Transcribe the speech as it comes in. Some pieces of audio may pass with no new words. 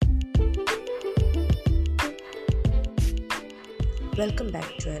Welcome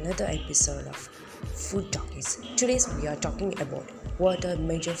back to another episode of Food Talkies. Today we are talking about what are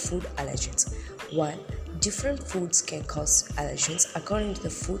major food allergens. While different foods can cause allergens according to the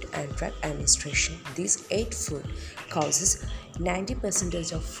Food and Drug Administration, these 8 food causes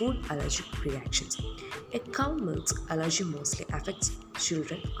 90% of food allergic reactions. A cow milk allergy mostly affects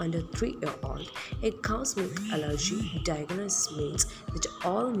children under 3-year-old. A cow's milk allergy diagnosis means that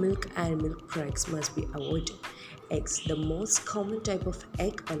all milk and milk products must be avoided. Eggs. The most common type of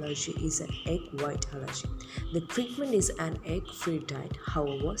egg allergy is an egg white allergy. The treatment is an egg-free diet.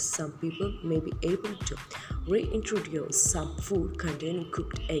 However, some people may be able to reintroduce some food containing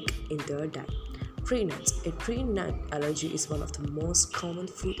cooked egg in their diet. Tree nuts. A tree nut allergy is one of the most common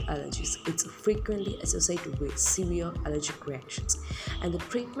food allergies. It's frequently associated with severe allergic reactions, and the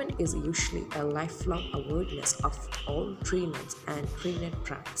treatment is usually a lifelong avoidance of all tree nuts and tree nut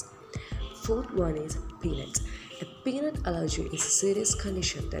products. Fourth one is peanuts. A peanut allergy is a serious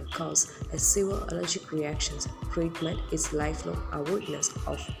condition that causes a severe allergic reactions. Treatment is lifelong avoidance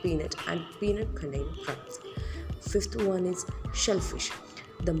of peanut and peanut-containing products. Fifth one is shellfish.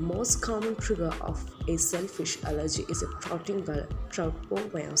 The most common trigger of a shellfish allergy is a protein called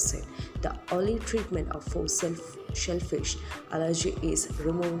tryptophan. The only treatment for shellfish allergy is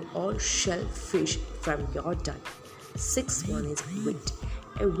removing all shellfish from your diet. Sixth one is wheat.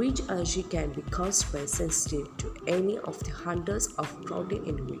 A wheat allergy can be caused by sensitive to any of the hundreds of protein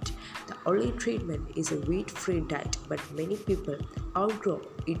in wheat. The only treatment is a wheat-free diet, but many people outgrow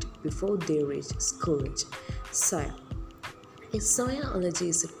it before they reach school age. Soya. A soya allergy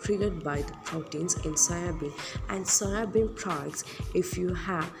is triggered by the proteins in soybean and soybean products. If you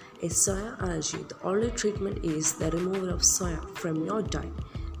have a soya allergy, the only treatment is the removal of soya from your diet.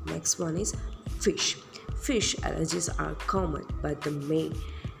 Next one is fish. Fish allergies are common, but they may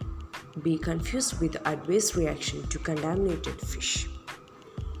be confused with adverse reaction to contaminated fish.